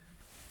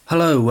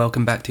Hello,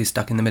 welcome back to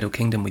Stuck in the Middle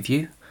Kingdom with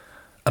You,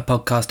 a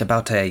podcast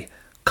about a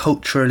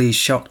culturally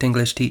shocked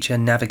English teacher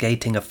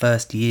navigating a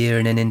first year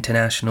in an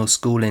international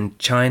school in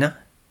China.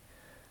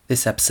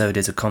 This episode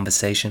is a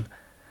conversation,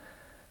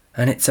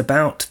 and it's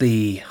about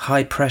the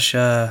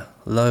high-pressure,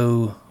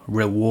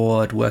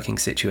 low-reward working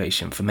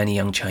situation for many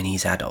young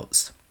Chinese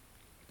adults.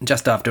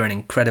 Just after an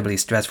incredibly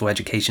stressful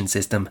education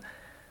system,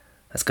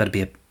 that's got to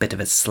be a bit of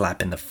a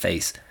slap in the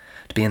face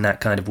to be in that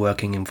kind of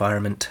working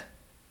environment.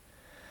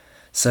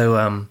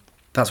 So,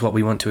 that's what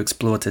we want to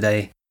explore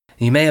today.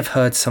 You may have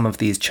heard some of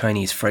these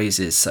Chinese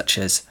phrases such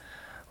as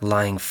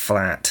lying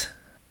flat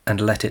and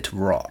let it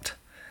rot.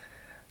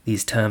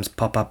 These terms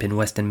pop up in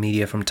Western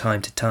media from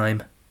time to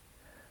time.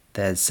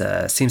 There's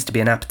seems to be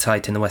an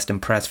appetite in the Western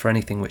press for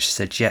anything which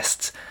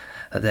suggests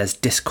that there's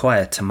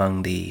disquiet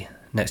among the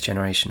next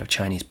generation of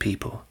Chinese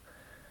people.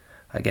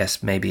 I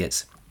guess maybe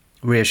it's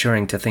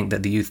reassuring to think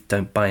that the youth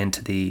don't buy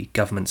into the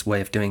government's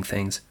way of doing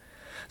things.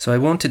 So I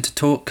wanted to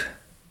talk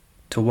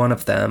to one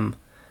of them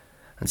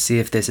and see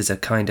if this is a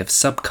kind of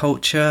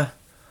subculture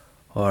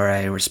or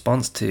a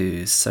response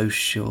to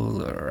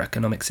social or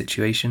economic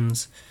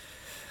situations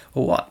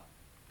or what.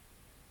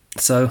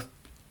 So,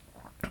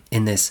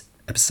 in this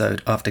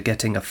episode, after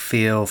getting a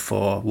feel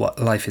for what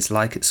life is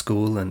like at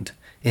school and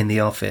in the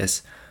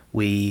office,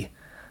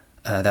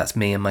 that's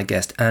me and my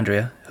guest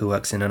Andrea, who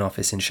works in an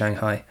office in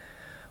Shanghai,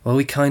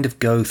 we kind of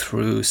go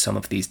through some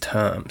of these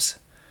terms,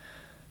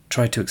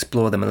 try to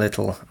explore them a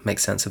little, make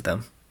sense of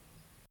them.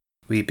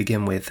 We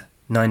begin with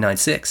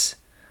 996,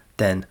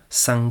 then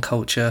Sun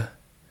culture,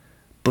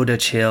 Buddha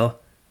chill,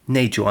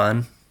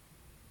 Neijuan,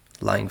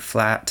 lying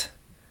flat,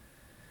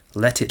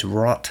 let it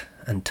rot,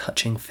 and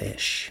touching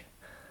fish.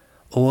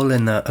 All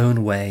in their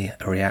own way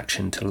a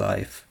reaction to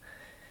life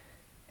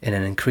in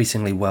an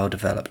increasingly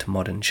well-developed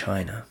modern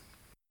China.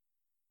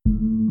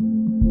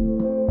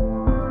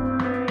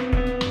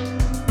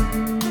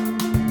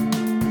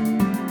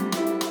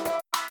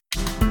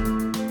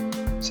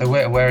 So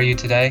where are you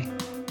today?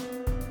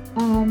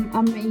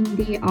 I'm in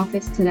the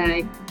office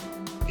today.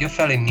 You're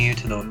fairly new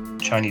to the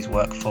Chinese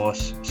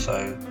workforce,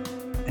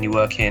 and you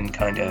work in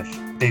kind of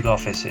big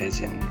offices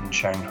in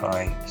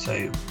Shanghai.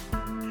 So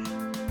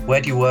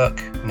where do you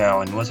work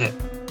now, and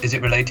is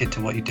it related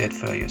to what you did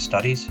for your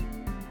studies?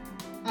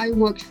 I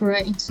worked for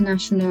an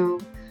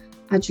international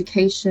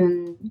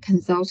education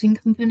consulting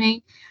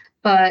company,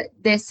 but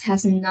this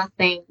has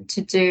nothing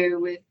to do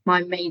with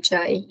my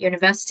major in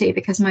university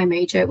because my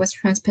major was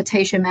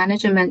transportation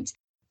management.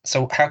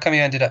 So how come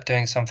you ended up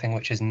doing something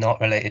which is not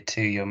related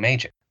to your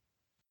major?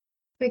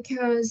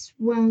 Because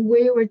when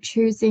we were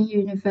choosing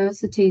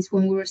universities,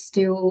 when we were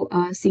still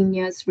a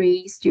senior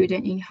 3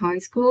 student in high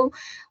school,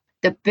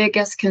 the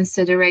biggest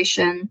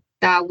consideration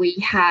that we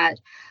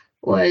had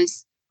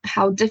was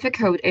how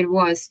difficult it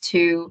was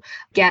to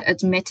get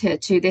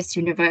admitted to this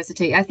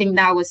university. I think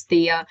that was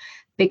the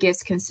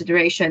biggest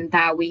consideration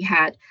that we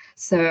had.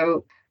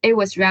 So it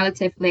was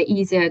relatively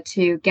easier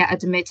to get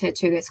admitted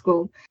to the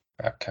school.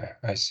 Okay,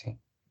 I see.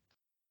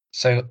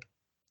 So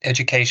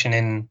education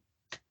in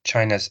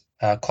China's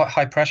quite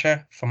high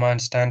pressure, from my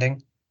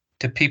understanding.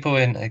 Do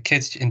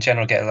kids in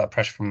general get a lot of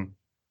pressure from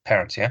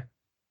parents, yeah?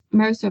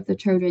 Most of the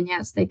children,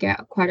 yes, they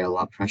get quite a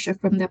lot of pressure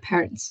from their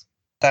parents.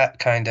 That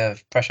kind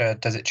of pressure,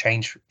 does it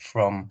change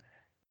from,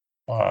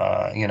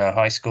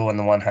 high school on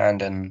the one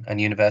hand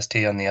and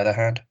university on the other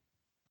hand?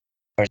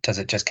 Or does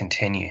it just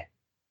continue?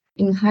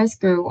 In high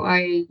school,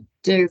 I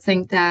do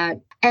think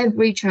that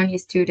every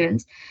Chinese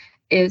student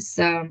is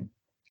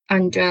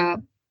under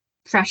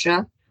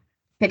pressure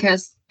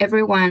because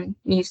everyone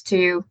needs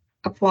to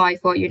apply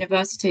for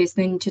universities,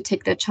 they need to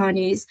take the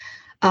Chinese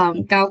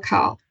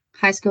Gaokao,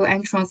 high school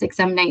entrance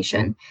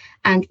examination.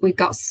 And we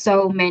got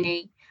so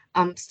many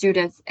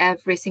students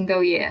every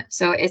single year.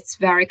 So it's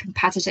very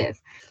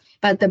competitive.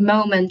 But the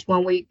moment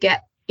when we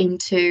get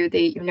into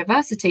the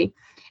university,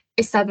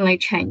 it suddenly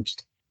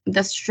changed.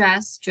 The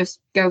stress just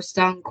goes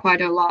down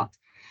quite a lot.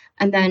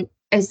 And then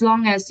as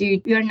long as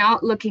you're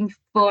not looking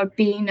for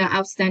being an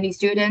outstanding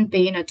student,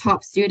 being a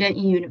top student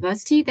in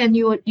university, then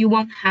you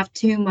won't have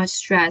too much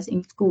stress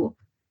in school.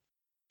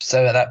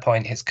 So at that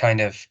point, it's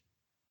kind of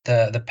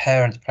the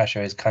parents'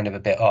 pressure is kind of a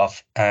bit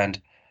off,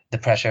 and the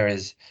pressure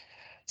is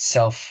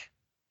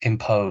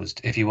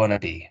self-imposed if you want to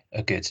be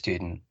a good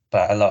student.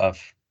 But a lot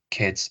of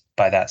kids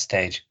by that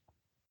stage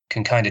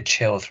can kind of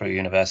chill through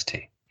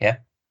university. Yeah?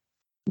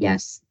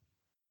 Yes.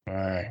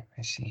 Right,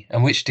 I see.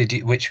 And which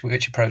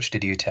approach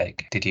did you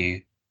take? Did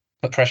you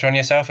put pressure on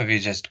yourself, or did you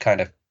just kind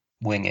of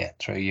wing it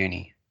through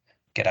uni,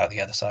 get out the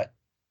other side?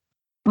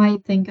 I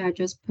think I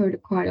just put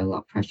quite a lot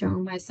of pressure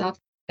on myself.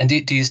 And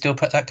do you still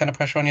put that kind of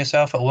pressure on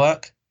yourself at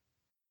work?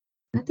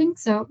 I think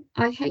so.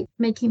 I hate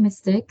making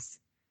mistakes.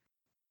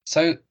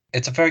 So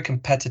it's a very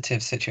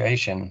competitive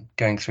situation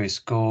going through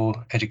school,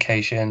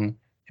 education.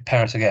 Your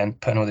parents are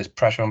putting all this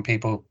pressure on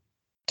people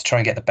to try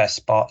and get the best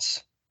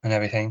spots and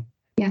everything.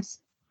 Yes.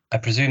 I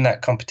presume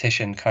that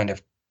competition kind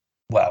of,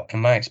 well, in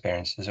my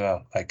experience as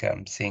well, like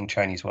seeing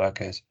Chinese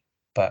workers,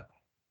 but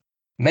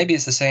maybe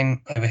it's the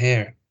same over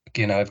here.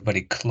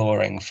 everybody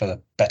clawing for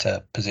the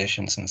better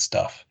positions and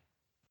stuff.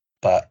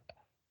 But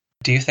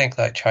do you think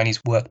that Chinese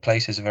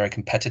workplaces are very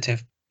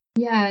competitive?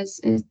 Yes,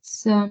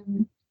 it's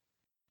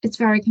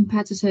very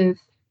competitive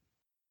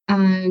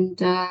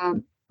and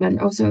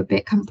also a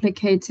bit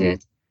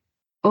complicated.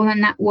 All the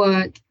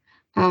network,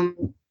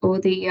 all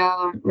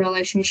the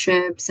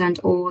relationships, and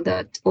all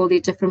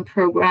the different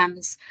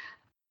programs,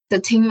 the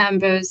team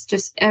members,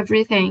 just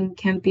everything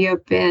can be a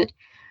bit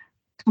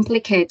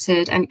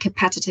complicated and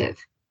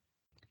competitive.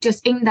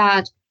 Just in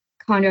that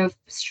kind of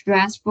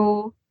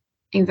stressful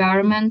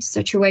environment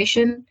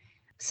situation,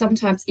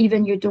 sometimes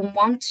even you don't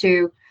want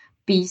to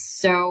be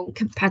so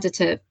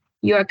competitive.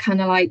 You're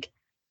kind of like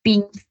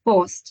being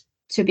forced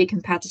to be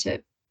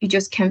competitive. You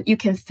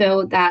can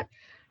feel that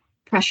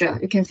pressure,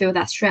 you can feel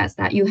that stress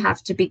that you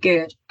have to be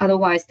good.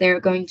 Otherwise, they're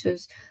going to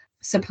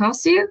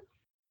surpass you,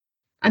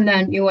 and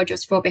then you will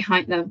just fall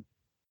behind them.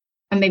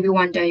 And maybe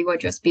one day you will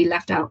just be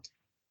left out.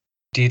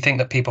 Do you think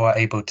that people are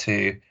able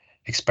to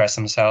express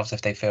themselves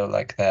if they feel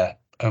like they're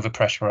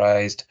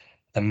overpressurized,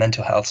 their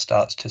mental health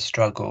starts to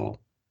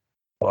struggle,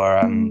 or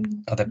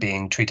are they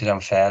being treated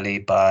unfairly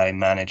by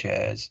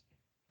managers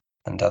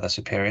and other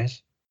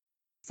superiors?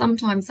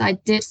 Sometimes I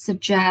did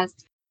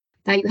suggest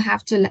that you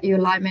have to let your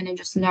line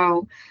managers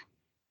know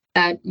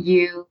that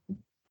you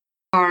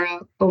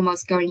are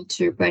almost going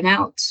to burn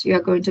out, you're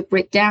going to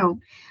break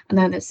down. And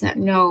then they said,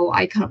 no,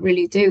 I can't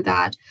really do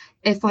that.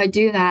 If I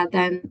do that,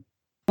 then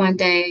one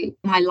day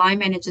my line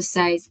manager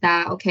says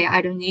that, okay,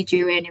 I don't need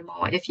you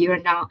anymore. If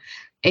you're not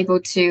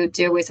able to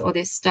deal with all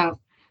this stuff,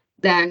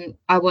 then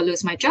I will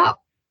lose my job.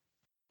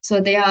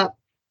 So they are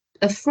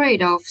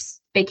afraid of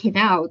speaking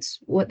out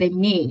what they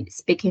need,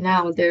 speaking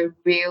out their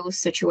real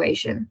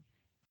situation.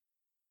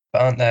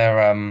 But aren't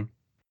there,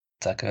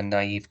 it's like a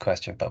naive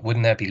question, but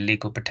wouldn't there be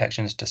legal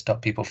protections to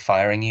stop people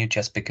firing you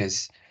just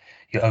because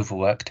you're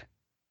overworked?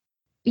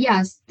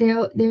 Yes,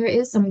 there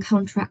is some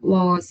contract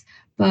laws,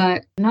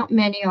 but not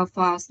many of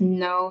us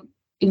know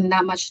in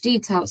that much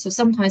detail. So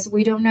sometimes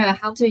we don't know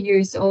how to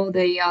use all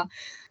the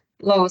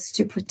laws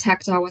to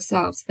protect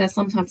ourselves. That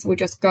sometimes we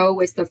just go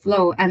with the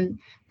flow and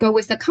go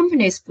with the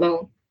company's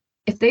flow.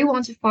 If they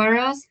want to fire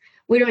us,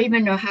 we don't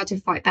even know how to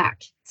fight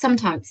back.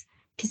 Sometimes,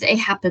 because it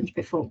happened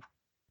before.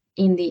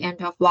 In the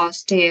end of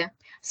last year,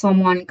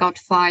 someone got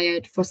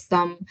fired for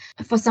some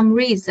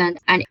reason,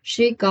 and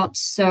she got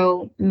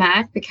so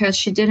mad because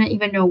she didn't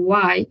even know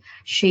why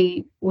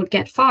she would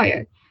get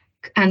fired,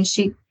 and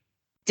she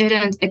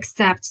didn't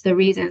accept the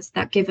reasons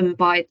that given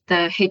by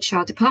the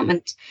HR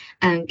department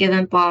and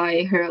given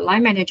by her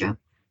line manager.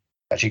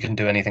 But she couldn't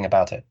do anything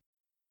about it.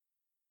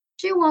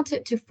 She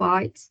wanted to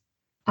fight,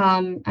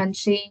 and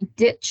she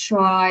did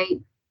try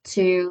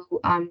to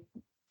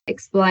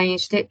explain,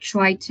 she did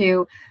try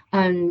to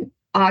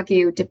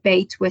argue,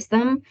 debate with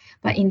them,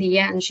 but in the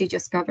end, she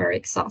just got very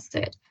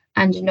exhausted,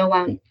 and no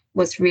one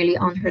was really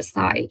on her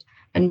side,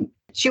 and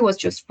she was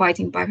just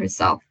fighting by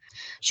herself.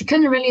 She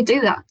couldn't really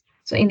do that.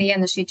 So in the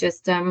end, she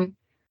just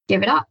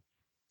gave it up,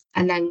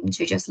 and then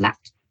she just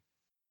left.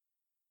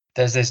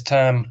 There's this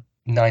term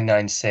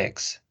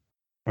 996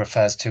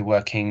 refers to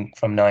working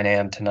from 9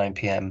 a.m. to 9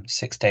 p.m.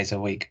 6 days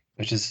a week,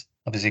 which is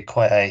obviously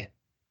quite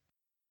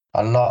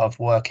a lot of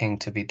working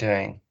to be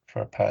doing for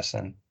a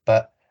person.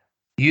 But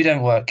you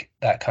don't work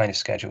that kind of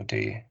schedule, do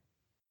you?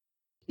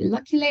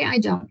 Luckily, I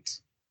don't.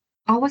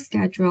 Our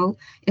schedule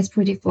is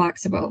pretty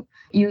flexible.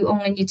 You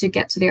only need to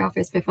get to the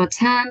office before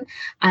 10,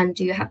 and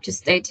you have to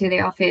stay to the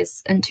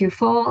office until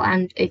 4.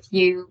 And if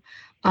you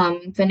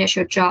finish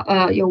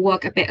your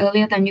work a bit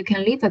earlier, then you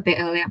can leave a bit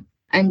earlier.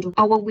 And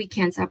our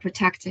weekends are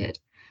protected.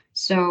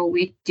 So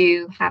we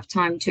do have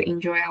time to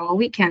enjoy our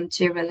weekend,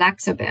 to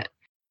relax a bit.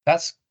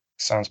 That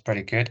sounds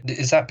pretty good.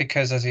 Is that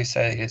because, as you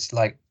say, it's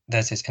like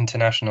there's this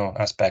international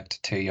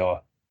aspect to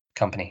your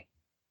company?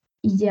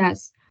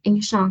 Yes. In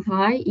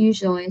Shanghai,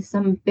 usually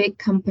some big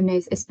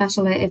companies,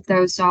 especially if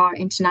those are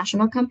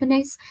international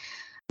companies,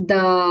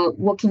 the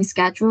working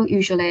schedule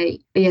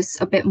usually is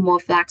a bit more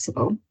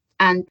flexible,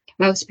 and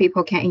most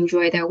people can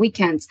enjoy their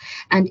weekends.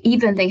 And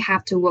even they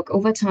have to work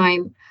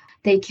overtime,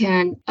 they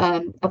can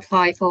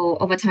apply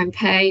for overtime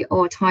pay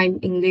or time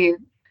in lieu.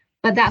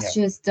 But that's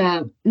just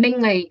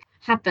mainly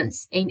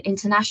happens in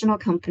international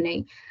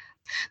company.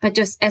 But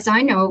just as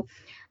I know,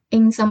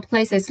 in some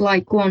places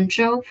like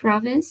Guangzhou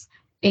province,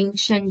 in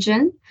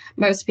Shenzhen,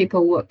 most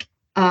people work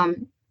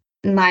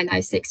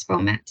 996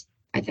 format,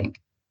 I think.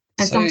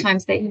 And So,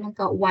 sometimes they even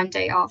got one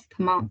day off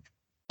per month,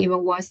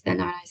 even worse than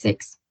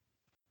 996.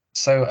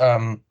 so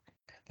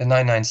the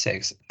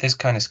 996, this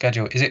kind of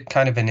schedule, is it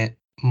kind of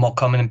more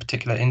common in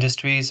particular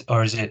industries,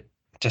 or is it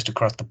just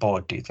across the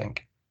board, do you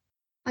think?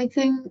 I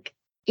think,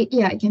 it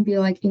can be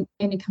like in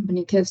any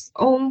company, because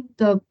all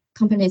the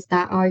companies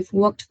that I've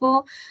worked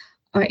for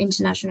are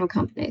international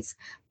companies.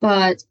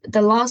 But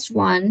the last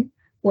one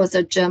was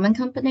a German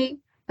company,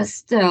 but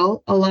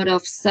still a lot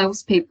of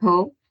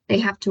salespeople, they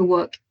have to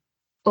work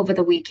over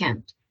the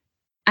weekend,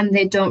 and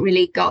they don't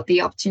really got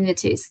the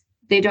opportunities.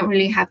 They don't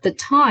really have the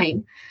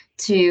time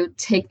to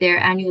take their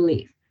annual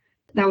leave.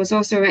 That was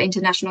also an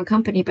international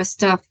company, but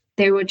stuff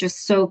they were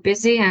just so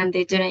busy and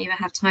they didn't even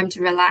have time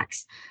to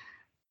relax.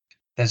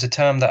 There's a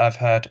term that I've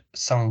heard,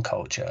 sung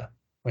culture,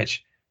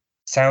 which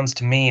sounds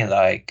to me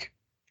like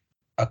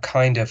a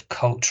kind of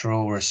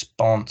cultural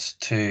response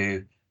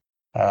to,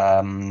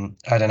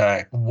 I don't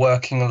know,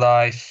 working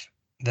life,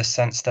 the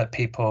sense that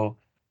people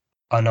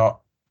are not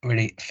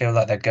really feel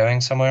like they're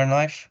going somewhere in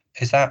life.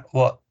 Is that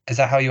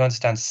how you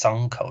understand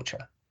sung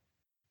culture?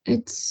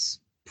 It's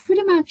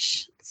pretty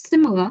much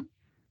similar.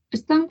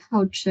 Some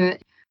culture,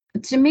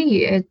 to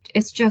me,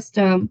 it's just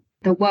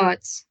the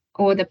words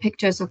or the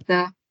pictures of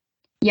the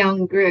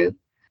young group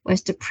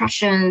with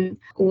depression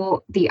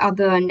or the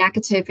other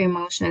negative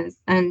emotions,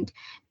 and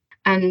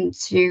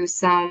to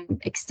some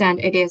extent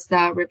it is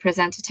the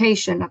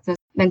representation of the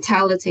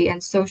mentality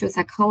and social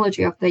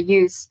psychology of the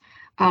youth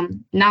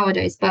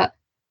nowadays. But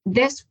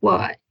this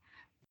word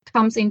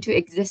comes into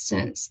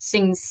existence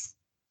since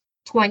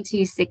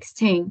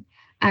 2016,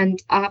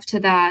 and after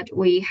that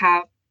we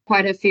have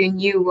quite a few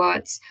new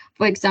words.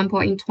 For example,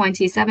 in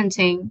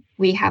 2017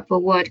 we have a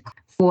word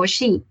for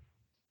she.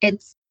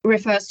 It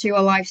refers to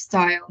a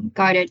lifestyle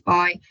guided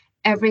by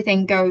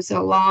everything goes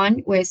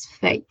along with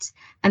fate.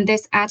 And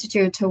this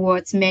attitude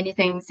towards many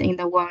things in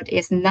the world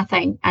is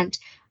nothing. And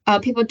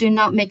people do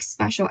not make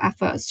special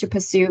efforts to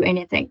pursue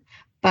anything,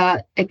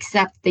 but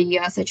accept the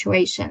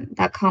situation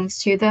that comes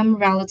to them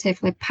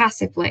relatively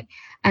passively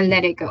and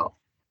let it go.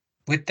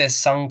 With this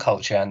sung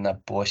culture and the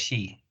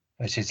boxi,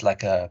 which is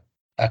like a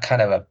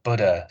kind of a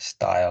Buddha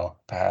style,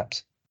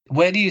 perhaps.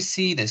 Where do you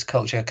see this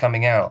culture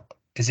coming out?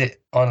 Is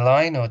it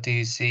online, or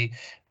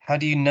how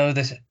do you know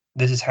this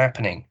is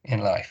happening in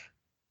life?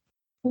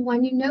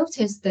 When you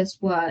notice this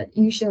word,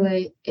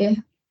 usually it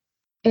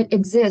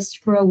exists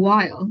for a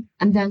while,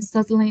 and then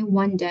suddenly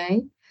one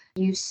day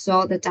you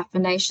saw the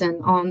definition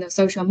on the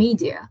social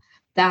media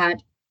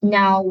that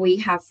now we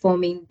have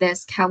forming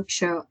this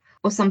culture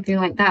or something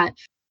like that.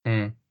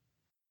 Mm.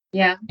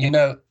 Yeah. You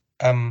know,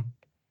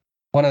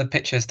 one of the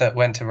pictures that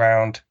went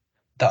around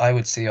that I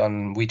would see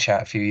on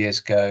WeChat a few years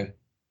ago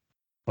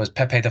was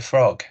Pepe the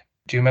Frog.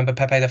 Do you remember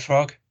Pepe the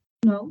Frog?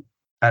 No.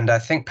 And I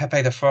think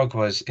Pepe the Frog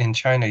was in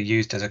China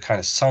used as a kind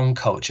of song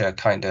culture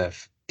kind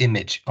of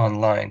image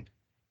online.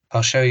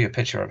 I'll show you a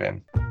picture of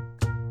him.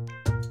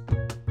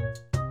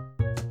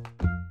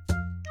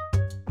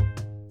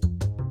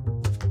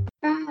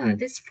 Ah,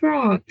 this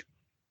frog.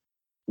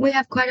 We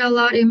have quite a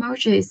lot of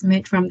emojis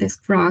made from this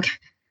frog.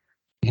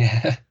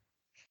 Yeah.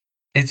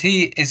 Is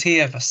he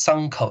of a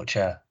song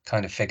culture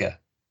kind of figure?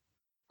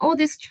 All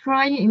these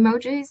trying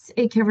emojis,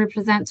 it can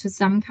represent to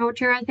some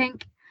culture, I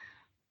think.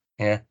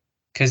 Yeah.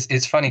 Because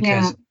it's funny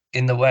Yeah. because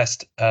in the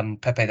West,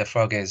 Pepe the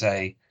Frog is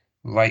a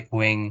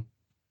right-wing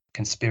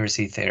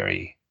conspiracy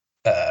theory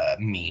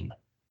meme.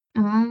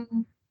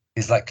 Oh,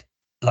 It's like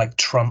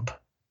Trump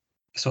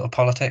sort of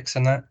politics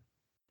and that.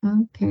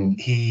 okay.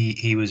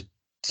 He was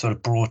sort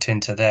of brought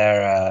into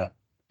their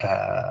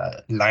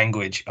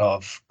language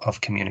of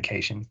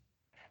communication.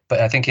 But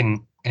I think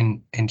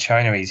in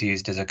China he's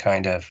used as a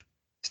kind of,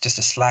 it's just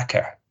a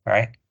slacker,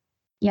 right?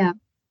 Yeah,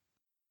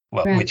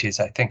 Well, right. which is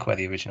I think what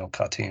the original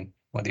cartoon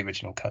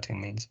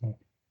means.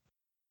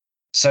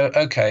 So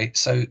okay,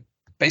 so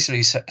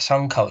basically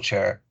song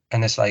culture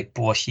and this like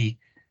boxi,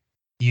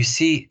 you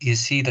see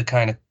the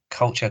kind of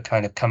culture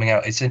kind of coming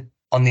out. It's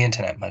on the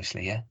internet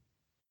mostly, yeah.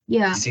 You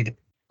Yeah, see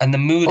and the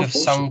mood of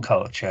song unfortunately.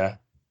 culture.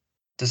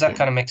 Does that Yeah.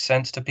 kind of make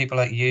sense to people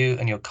like you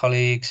and your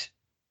colleagues,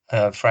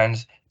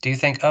 friends? Do you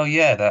think, oh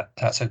yeah,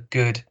 that's a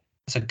good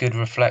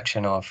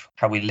reflection of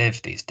how we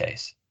live these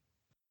days?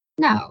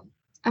 No,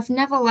 I've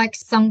never liked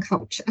sun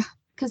culture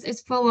because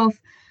it's full of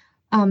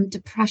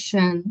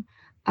depression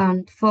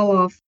and full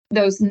of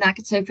those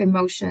negative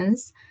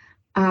emotions.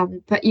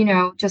 But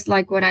just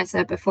like what I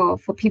said before,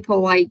 for people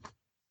like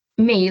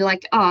me,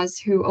 like us,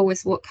 who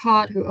always work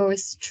hard, who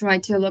always try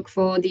to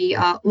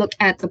look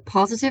at the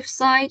positive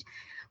side,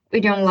 we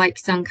don't like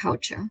sun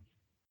culture.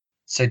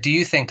 So do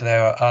you think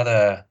there are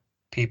other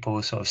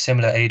people sort of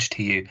similar age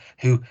to you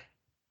who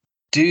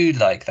do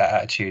like that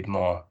attitude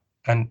more?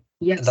 And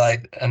Yes.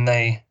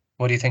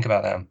 what do you think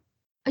about them?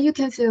 You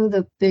can feel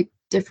the big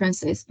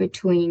differences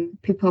between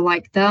people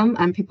like them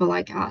and people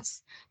like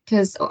us.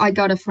 Because I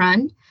got a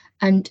friend,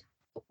 and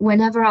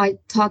whenever I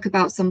talk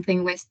about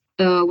something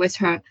with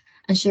her,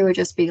 and she would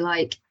just be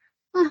like,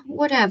 "Oh,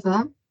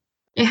 whatever.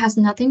 It has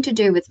nothing to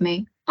do with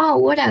me. Oh,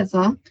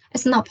 whatever.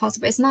 It's not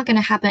possible. It's not going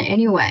to happen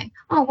anyway.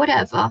 Oh,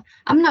 whatever.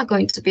 I'm not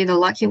going to be the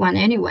lucky one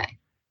anyway."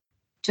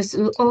 Just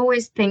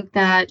always think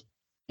that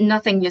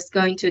nothing is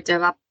going to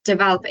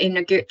develop in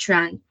a good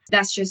trend.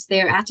 That's just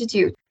their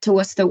attitude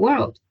towards the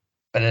world.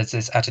 But does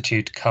this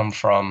attitude come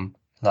from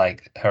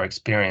like her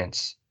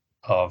experience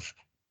of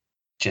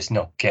just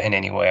not getting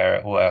anywhere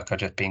at work or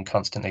just being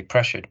constantly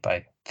pressured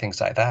by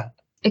things like that?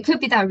 It could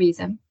be that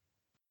reason.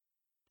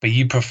 But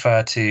you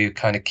prefer to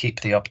kind of keep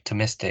the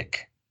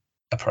optimistic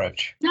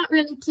approach. Not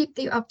really keep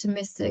the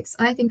optimistics.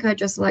 I think I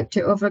just like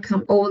to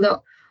overcome all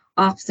the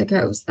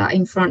obstacles that are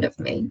in front of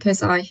me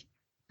because I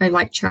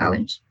like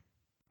challenge.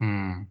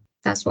 Hmm.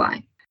 That's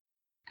why.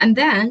 And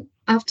then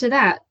after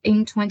that,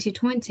 in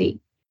 2020,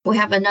 We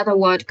have another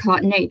word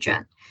called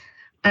Neijuan.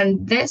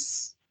 And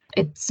this,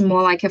 it's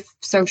more like a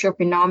social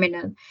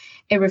phenomenon.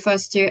 It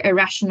refers to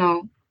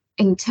irrational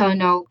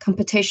internal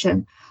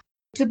competition.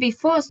 To be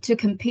forced to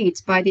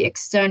compete by the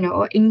external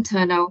or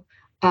internal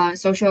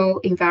social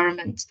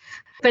environment.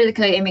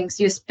 Basically, it means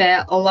you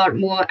spare a lot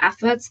more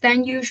efforts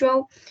than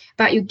usual,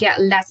 but you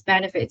get less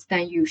benefits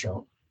than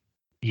usual.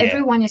 Yeah.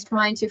 Everyone is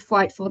trying to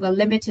fight for the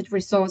limited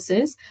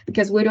resources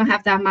because we don't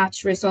have that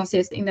much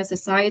resources in the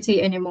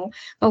society anymore.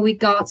 But we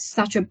got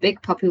such a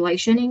big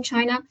population in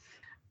China.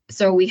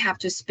 So we have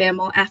to spare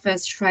more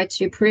efforts, try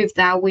to prove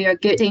that we are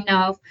good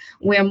enough,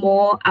 we're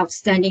more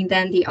outstanding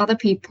than the other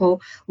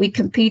people. We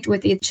compete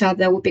with each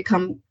other, we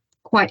become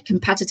quite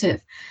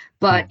competitive.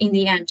 But in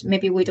the end,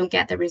 maybe we don't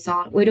get the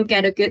result. We don't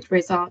get a good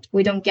result.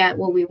 We don't get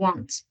what we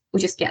want. We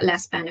just get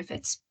less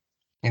benefits.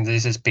 And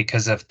this is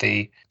because of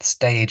the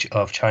stage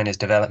of China's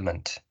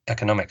development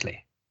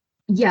economically.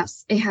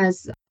 Yes, it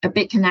has a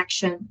big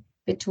connection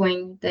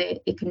between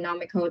the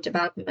economical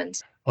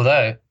development.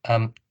 Although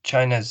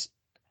China's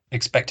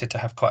expected to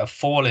have quite a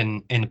fall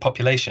in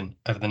population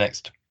over the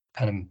next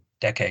kind of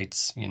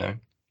decades,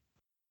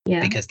 Yeah.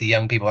 because the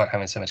young people aren't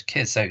having so much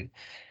kids. So,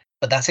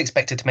 but that's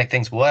expected to make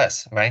things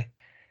worse, right?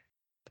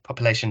 The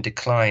population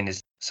decline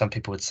is, some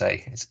people would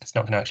say, it's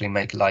not going to actually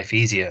make life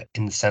easier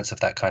in the sense of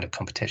that kind of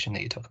competition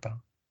that you talk about.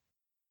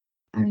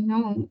 I don't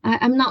know.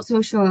 I'm not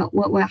so sure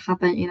what will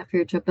happen in the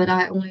future, but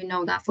I only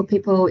know that for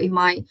people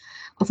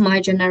of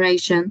my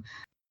generation,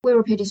 we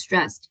were pretty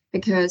stressed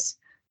because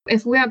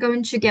if we are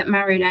going to get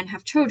married and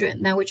have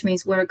children, then which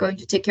means we're going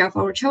to take care of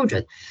our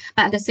children.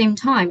 But at the same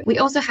time, we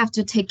also have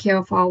to take care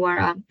of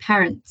our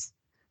parents.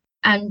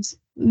 And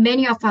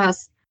many of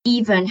us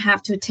even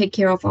have to take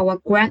care of our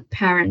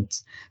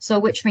grandparents. So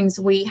which means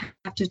we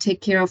have to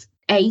take care of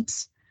 8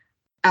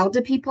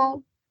 elder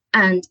people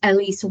and at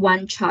least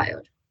 1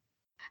 child.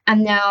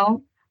 And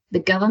now the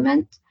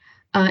government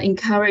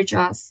encourage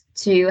us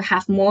to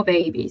have more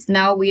babies.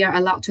 Now we are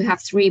allowed to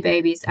have 3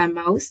 babies at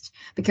most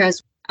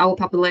because our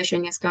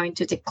population is going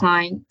to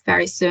decline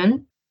very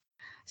soon.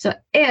 So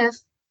if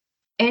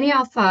any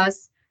of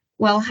us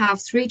will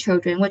have 3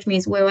 children, which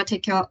means we will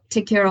take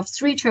care of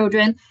 3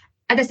 children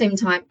at the same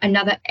time,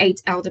 another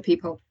 8 elder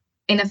people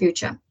in the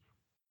future.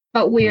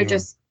 But we are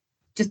just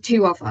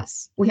 2 of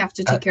us. We have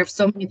to take care of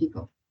so many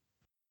people.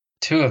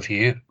 2 of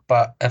you,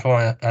 but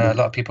everyone, a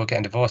lot of people are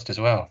getting divorced as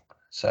well.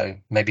 So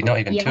maybe not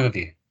even 2 of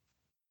you.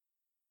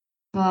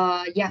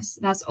 Yes,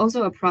 that's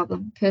also a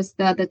problem because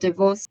the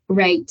divorce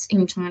rate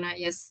in China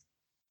is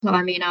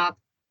climbing up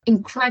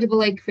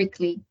incredibly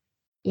quickly.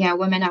 Yeah,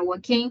 women are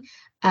working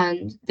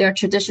and their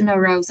traditional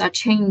roles are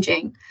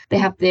changing. They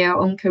have their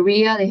own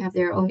career, they have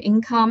their own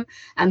income,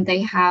 and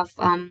they have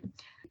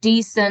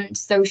decent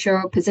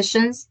social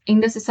positions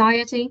in the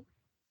society.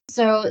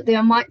 So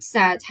their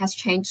mindset has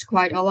changed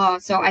quite a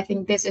lot. So I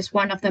think this is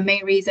one of the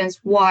main reasons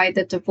why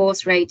the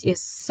divorce rate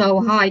is so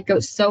high,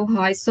 goes so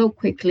high so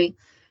quickly.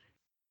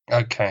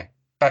 Okay,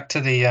 back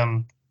to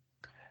the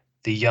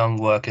young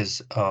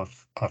workers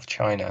of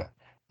China.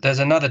 There's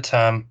another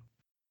term,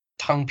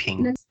 躺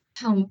平.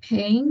 躺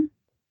平.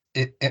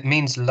 It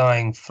means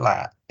lying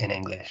flat in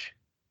English.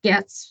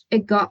 Yes,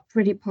 it got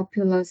pretty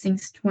popular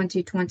since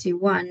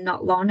 2021,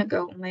 not long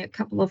ago, only a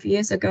couple of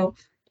years ago.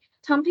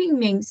 躺平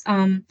means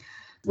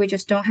we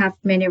just don't have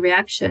many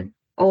reaction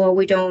or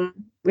we don't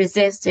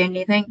resist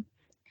anything.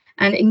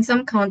 And in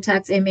some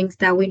contexts, it means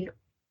that we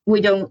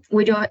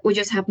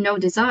just have no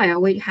desire.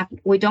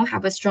 We don't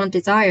have a strong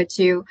desire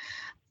to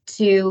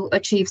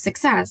achieve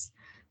success,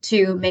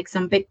 to make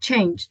some big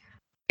change.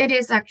 It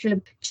is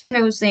actually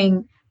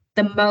choosing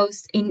the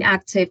most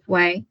inactive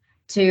way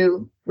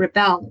to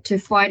rebel, to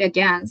fight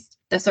against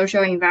the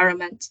social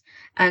environment.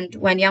 And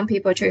when young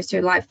people choose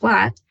to lie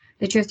flat,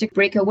 they choose to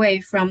break away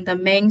from the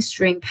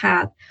mainstream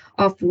path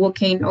of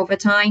working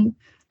overtime,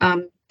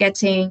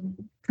 getting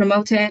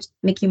promoted,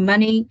 making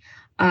money,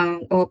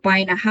 or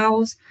buying a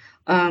house,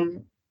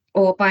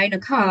 or buying a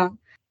car.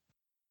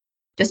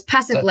 Just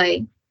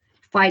passively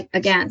fight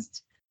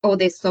against all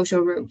these social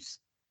rules.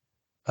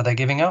 Are they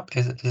giving up?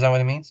 Is that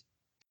what it means?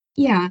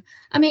 Yeah,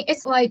 I mean,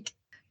 it's like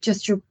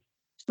just to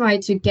try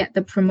to get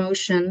the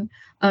promotion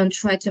and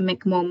try to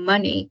make more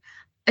money.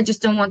 I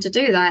just don't want to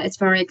do that. It's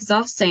very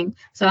exhausting.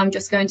 So I'm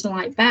just going to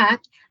lie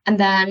back and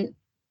then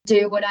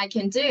do what I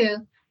can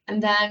do.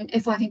 And then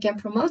if I can get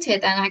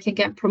promoted, then I can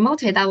get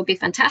promoted. That would be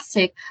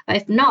fantastic. But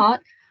if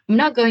not, I'm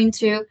not going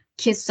to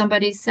kiss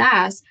somebody's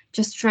ass,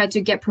 just try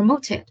to get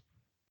promoted.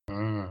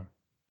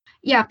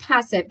 Yeah,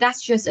 passive.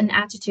 That's just an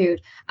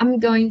attitude. I'm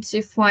going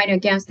to fight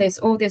against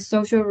all these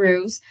social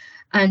rules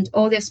and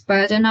all this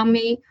burden on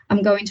me.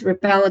 I'm going to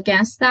rebel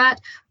against that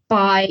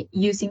by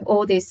using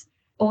all these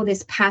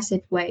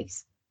passive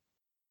ways.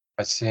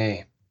 I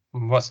see.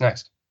 What's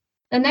next?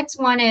 The next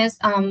one is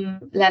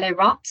let it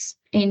rot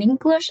in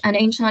English, and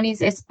in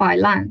Chinese it's 摆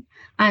烂,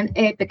 and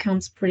it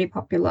becomes pretty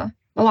popular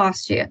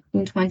last year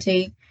in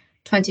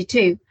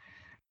 2022.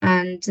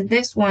 And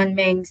this one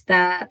means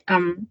that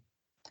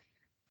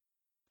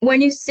when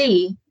you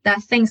see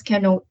that things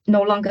can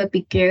no longer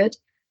be good,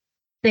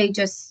 they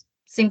just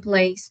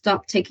simply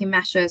stop taking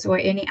measures or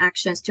any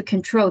actions to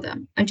control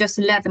them and just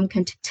let them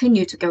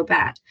continue to go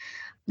bad.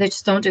 They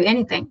just don't do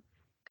anything.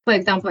 For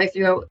example, if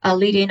you're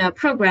leading a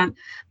program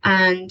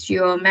and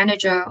your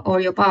manager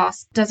or your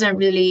boss doesn't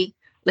really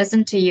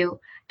listen to you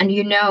and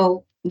you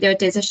know their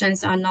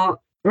decisions are not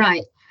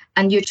right,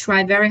 and you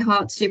try very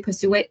hard to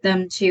persuade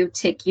them to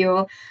take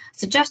your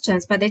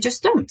suggestions, but they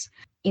just don't.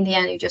 In the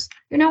end, you just,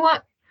 you know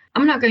what?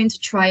 I'm not going to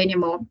try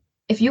anymore.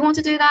 If you want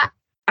to do that,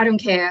 I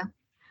don't care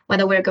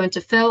whether we're going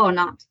to fail or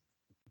not.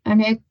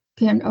 And it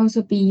can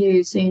also be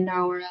used in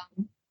our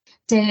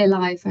daily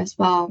life as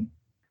well.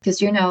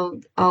 Because,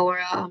 our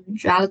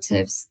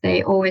relatives,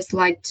 they always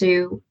like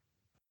to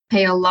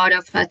pay a lot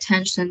of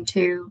attention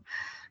to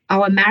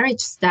our marriage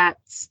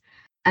stats.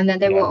 And then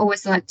they will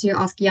always like to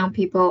ask young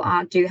people,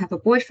 do you have a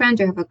boyfriend?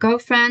 Do you have a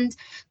girlfriend?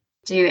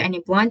 Do you any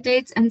blind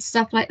dates and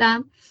stuff like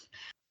that?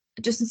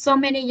 Just so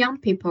many young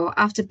people,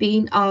 after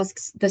being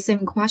asked the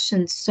same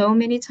question so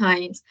many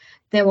times,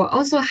 they will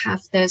also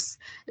have this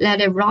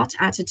let it rot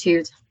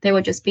attitude. They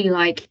will just be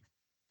like,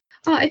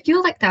 oh, if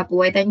you like that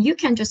boy, then you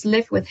can just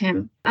live with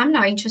him. I'm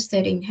not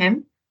interested in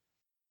him.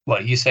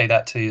 What, you say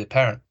that to the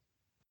parent?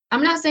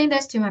 I'm not saying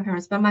this to my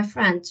parents, but my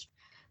friend.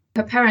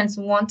 Her parents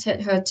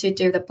wanted her to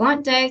do the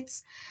blind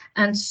dates,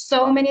 and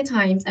so many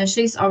times, and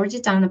she's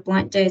already done the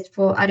blind date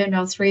for, I don't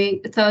know,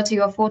 30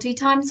 or 40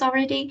 times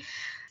already.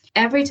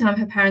 Every time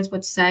her parents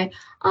would say,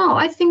 oh,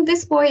 I think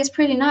this boy is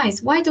pretty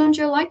nice. Why don't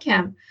you like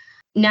him?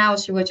 Now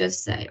she would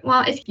just say,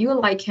 well, if you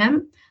like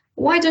him,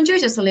 why don't you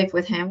just live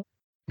with him?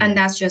 And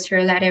that's just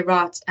her let it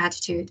rot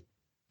attitude.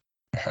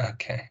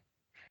 Okay.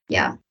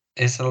 Yeah.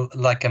 It's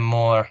like a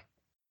more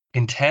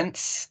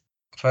intense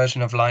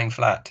version of lying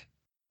flat.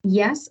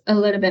 Yes, a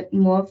little bit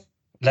more.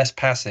 Less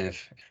passive.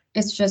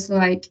 It's just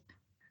like,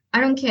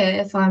 I don't care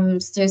if I'm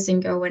still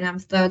single when I'm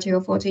 30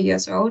 or 40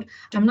 years old.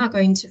 I'm not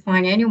going to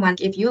find anyone.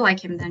 If you like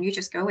him, then you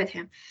just go with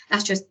him.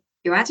 That's just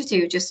your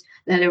attitude. Just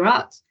let it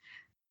rot.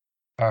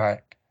 All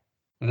right.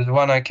 There's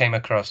one I came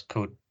across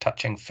called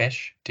touching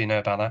fish. Do you know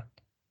about that?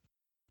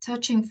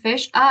 Touching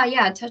fish? Ah,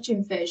 yeah,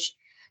 touching fish.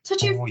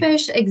 Touching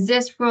fish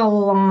exists for a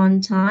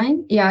long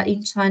time. Yeah,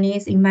 in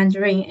Chinese, in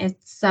Mandarin,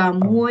 it's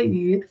摸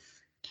鱼.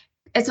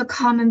 It's a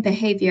common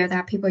behavior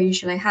that people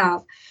usually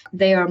have.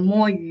 They are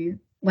摸鱼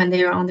when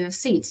they are on their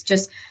seats.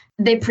 Just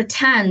they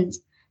pretend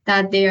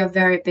that they are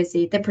very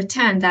busy. They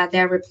pretend that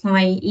they're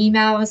replying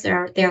emails,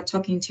 they are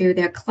talking to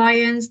their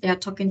clients, they are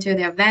talking to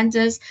their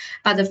vendors.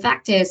 But the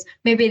fact is,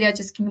 maybe they're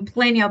just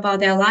complaining about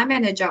their line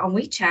manager on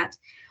WeChat,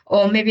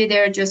 or maybe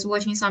they're just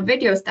watching some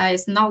videos that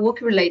is not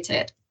work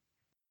related.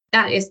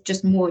 That is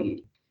just 摸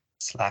鱼.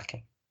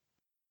 Slacking.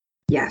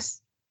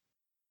 Yes.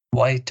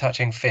 Why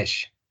touching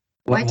fish?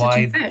 Why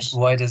touching fish?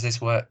 Why does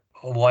this work?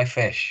 Why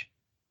fish?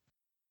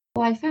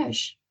 Why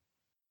fish?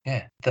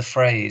 Yeah, the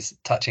phrase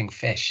touching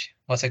fish.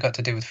 What's it got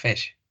to do with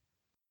fish?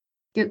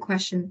 Good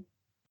question.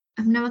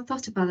 I've never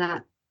thought about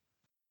that.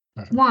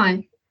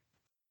 Why?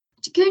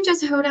 Can you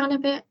just hold on a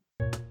bit?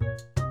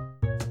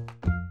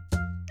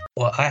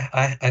 Well,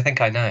 I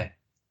think I know.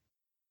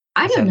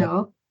 I don't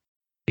know.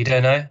 You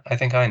don't know? I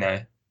think I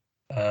know.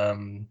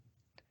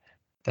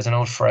 There's an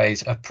old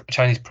phrase, a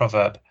Chinese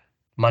proverb,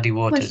 muddy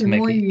waters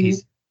make it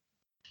easy.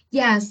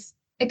 Yes,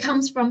 it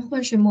comes from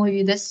浑水摸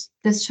鱼, this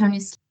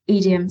Chinese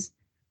idioms,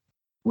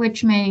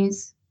 which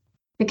means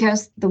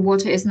because the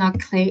water is not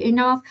clear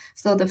enough,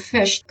 so the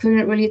fish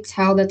couldn't really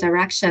tell the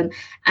direction,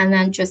 and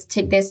then just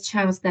take this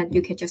chance that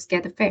you can just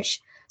get the fish.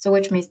 So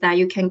which means that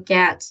you can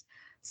get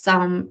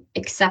some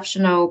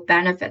exceptional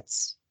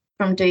benefits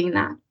from doing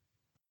that.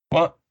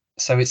 What?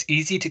 So it's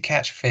easy to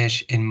catch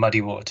fish in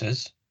muddy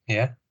waters,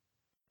 yeah?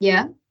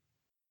 Yeah.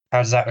 How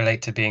does that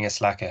relate to being a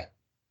slacker?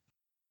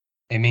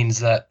 It means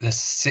that the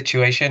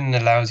situation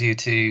allows you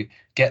to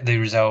get the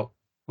result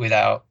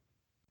without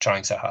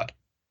trying so hard.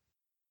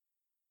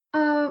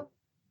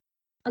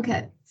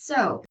 Okay,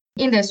 so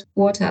in this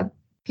water,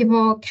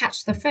 people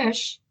catch the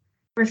fish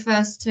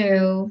refers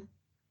to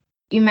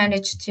you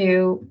manage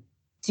to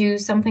do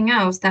something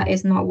else that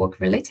is not work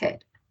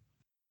related.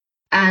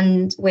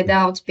 And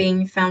without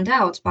being found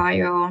out by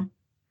your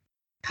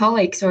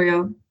colleagues or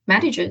your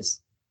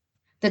managers,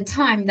 the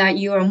time that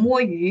you are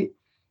摸鱼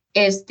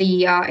is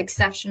the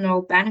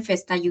exceptional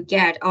benefits that you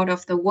get out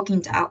of the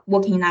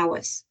working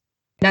hours.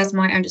 That's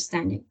my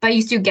understanding. But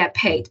you still get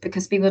paid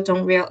because people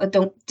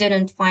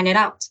didn't find it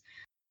out.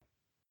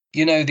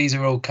 You know, these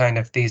are all kind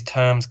of, these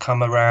terms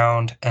come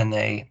around and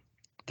they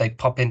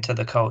pop into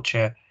the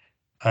culture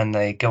and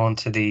they go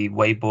onto the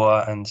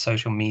Weibo and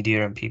social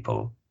media and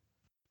people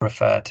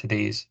refer to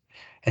these.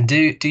 And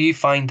do you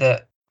find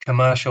that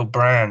commercial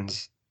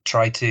brands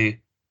try to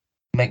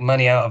make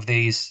money out of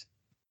these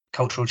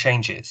cultural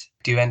changes?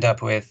 Do you end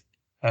up with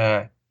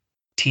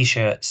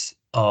T-shirts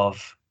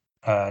of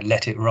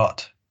 "Let It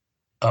Rot"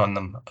 on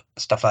them,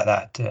 stuff like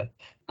that?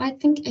 I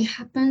think it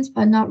happens,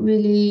 but not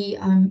really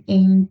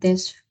in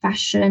this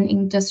fashion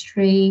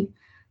industry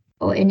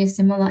or any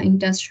similar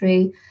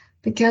industry,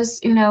 because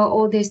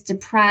all this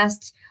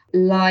depressed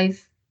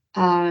life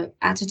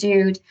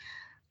attitude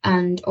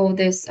and all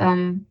this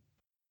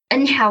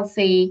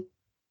unhealthy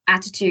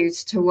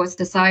attitudes towards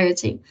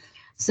society.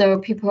 So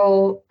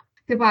people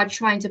are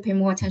trying to pay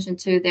more attention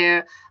to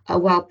their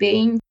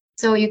well-being.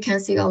 So you can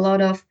see a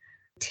lot of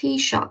tea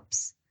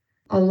shops,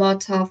 a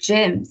lot of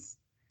gyms,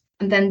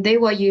 and then they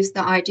will use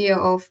the idea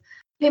of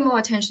pay more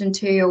attention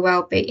to your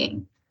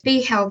well-being,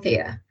 be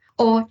healthier,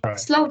 or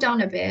slow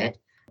down a bit,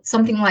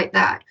 something like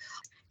that,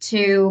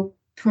 to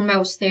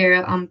promote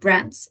their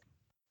brands.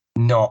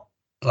 Not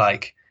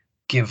like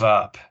give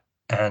up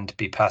and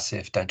be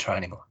passive, don't try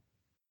anymore.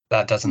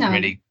 That doesn't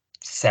really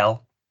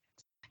sell.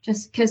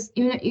 Just because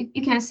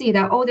you can see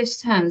that all these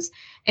terms,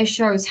 it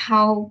shows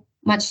how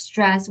much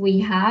stress we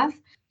have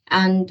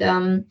and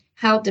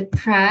how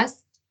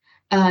depressed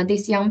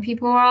these young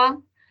people are.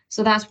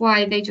 So that's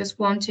why they just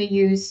want to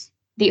use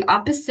the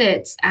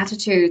opposite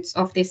attitudes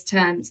of these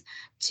terms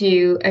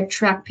to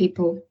attract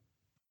people.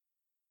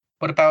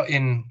 What about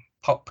in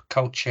pop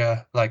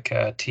culture, like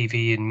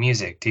TV and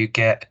music? Do you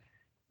get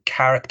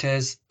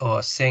characters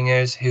or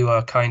singers who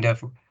are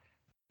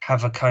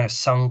have a kind of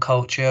song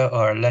culture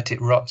or let it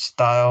rot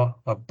style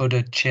or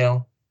Buddha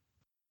chill?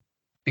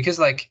 Because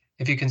like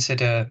if you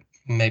consider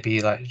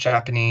maybe like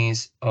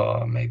Japanese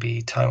or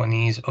maybe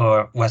Taiwanese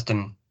or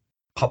Western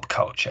pop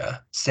culture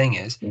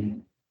singers,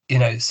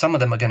 some of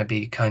them are going to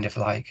be kind of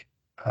like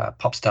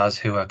pop stars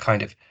who are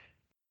kind of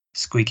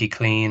squeaky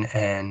clean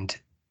and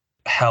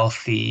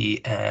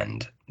healthy,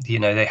 and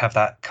they have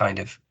that kind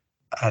of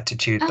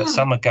attitude, but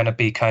some are going to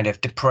be kind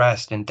of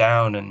depressed and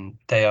down, and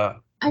they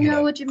are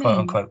what you quote mean.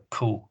 unquote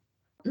cool.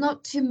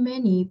 Not too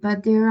many,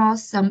 but there are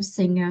some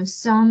singers,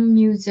 some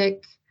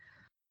music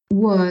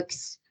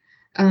works,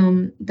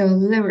 the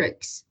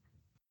lyrics,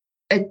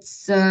 it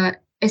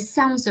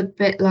sounds a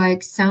bit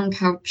like sound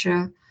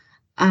culture,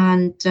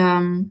 and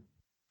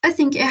I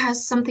think it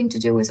has something to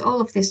do with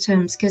all of these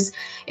terms, because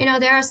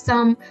there are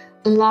some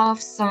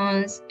love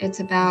songs.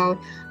 It's about,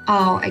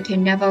 oh, I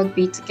can never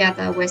be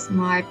together with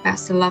my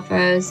best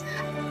lovers.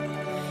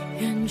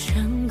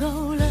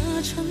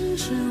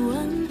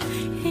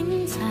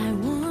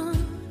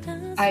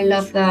 I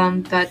love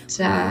them, but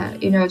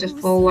just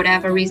for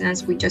whatever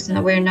reasons,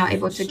 we're not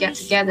able to get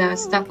together,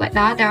 stuff like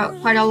that. There are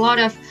quite a lot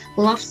of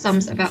love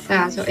songs about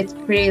that, so it's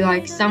pretty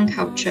like sound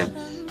culture,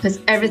 because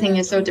everything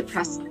is so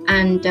depressed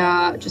and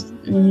just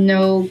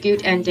no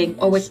good ending,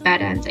 always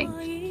bad ending.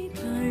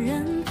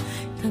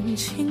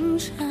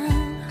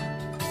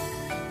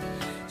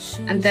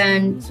 And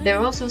then there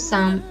are also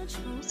some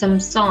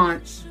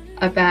songs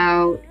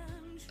about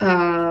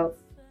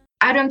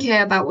I don't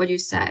care about what you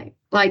say.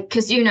 Like,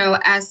 because,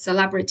 as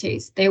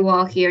celebrities, they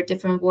will hear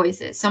different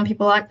voices. Some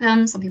people like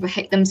them, some people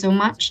hate them so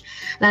much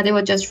that they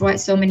will just write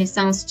so many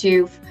songs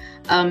to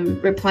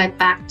reply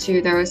back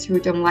to those who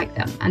don't like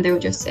them. And they will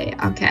just say,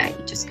 okay,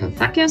 just go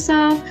fuck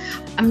yourself.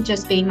 I'm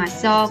just being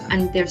myself.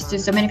 And there's still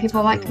so many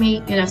people like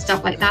me,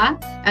 stuff like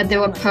that. And they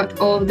will put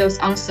all those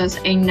answers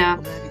in the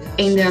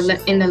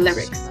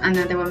lyrics, and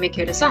then they will make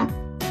it a song.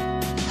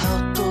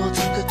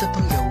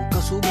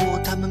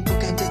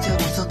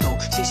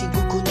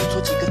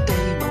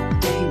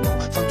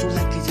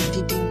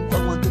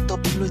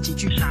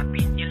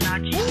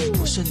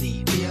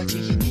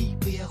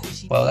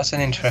 Well, that's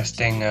an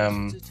interesting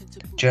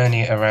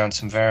journey around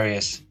some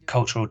various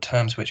cultural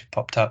terms which have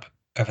popped up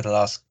over the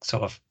last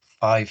sort of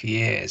 5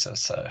 years or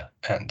so,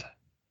 and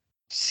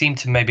seem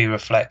to maybe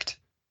reflect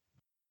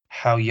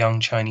how young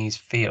Chinese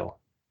feel.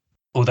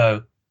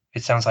 Although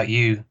it sounds like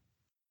you,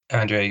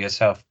 Andrea,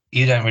 yourself,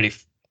 you don't really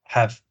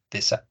have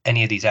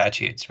any of these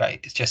attitudes, right?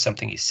 It's just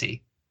something you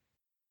see.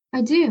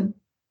 I do.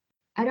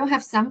 I don't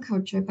have some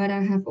culture, but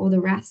I have all the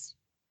rest.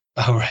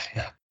 Oh, right,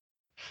 yeah.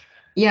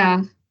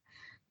 Yeah.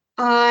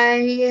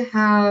 I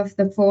have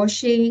the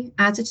Forshi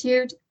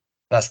attitude.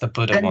 That's the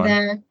Buddha one.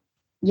 Then,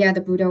 yeah,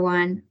 the Buddha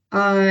one.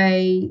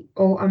 I'm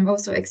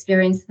also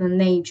experienced the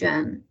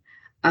Neijuan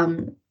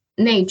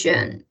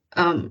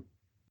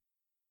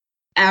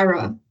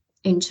era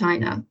in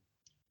China,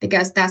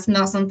 because that's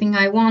not something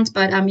I want,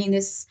 but I'm in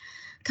this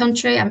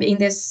country, I'm in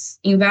this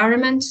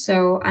environment,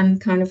 so I'm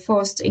kind of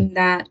forced in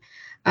that.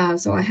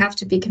 So I have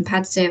to be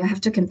competitive. I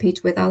have to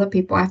compete with other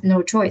people. I have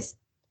no choice.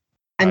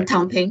 And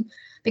Tamping,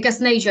 because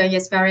Neijuan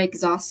is very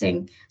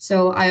exhausting.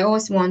 So I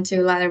always want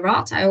to let it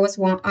rot. I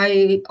also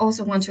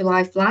want to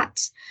lie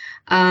flat,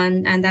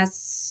 and I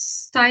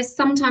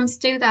sometimes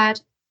do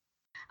that,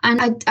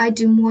 and I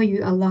do more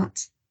you a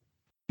lot.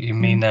 You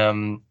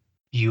mean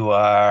you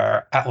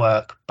are at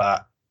work,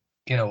 but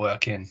you're not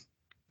working?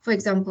 For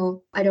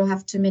example, I don't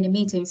have too many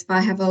meetings, but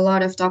I have a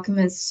lot of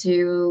documents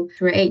to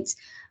create.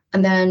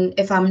 And then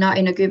if I'm not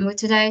in a good mood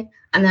today,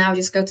 and then I'll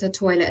just go to the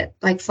toilet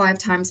like 5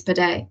 times per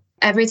day.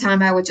 Every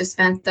time I would just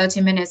spend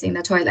 30 minutes in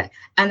the toilet,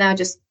 and I'll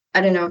just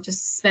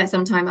spend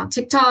some time on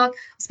TikTok,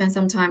 spend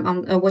some time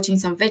on watching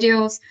some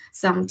videos,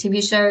 some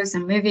TV shows,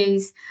 some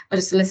movies, or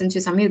just listen to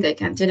some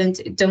music and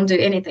don't do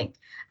anything.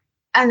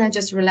 And then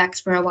just relax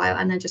for a while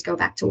and then just go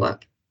back to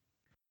work.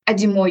 I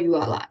do more you a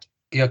lot.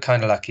 You're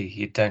kind of lucky.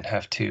 You don't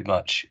have too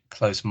much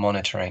close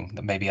monitoring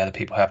that maybe other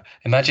people have.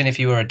 Imagine if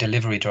you were a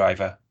delivery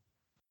driver,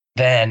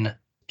 then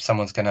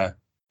someone's going to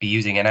be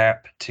using an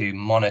app to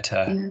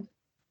monitor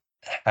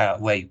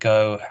where you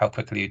go, how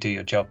quickly you do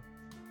your job.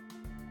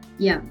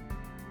 Yeah.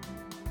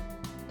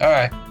 All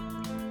right.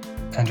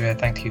 Andrea,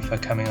 thank you for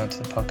coming onto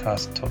the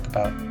podcast to talk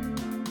about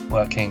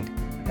working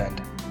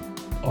and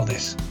all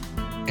this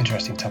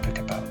interesting topic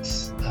about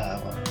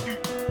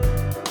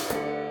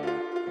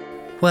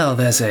well,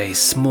 there's a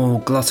small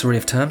glossary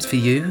of terms for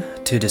you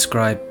to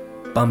describe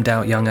bummed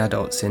out young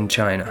adults in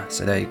China,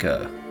 so there you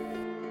go.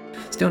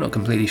 Still not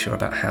completely sure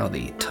about how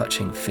the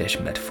touching fish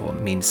metaphor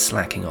means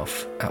slacking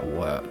off at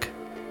work.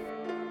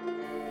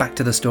 Back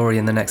to the story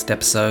in the next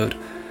episode,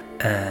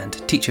 and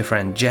teacher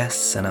friend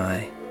Jess and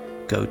I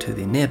go to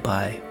the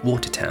nearby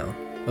water town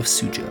of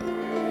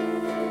Suzhou.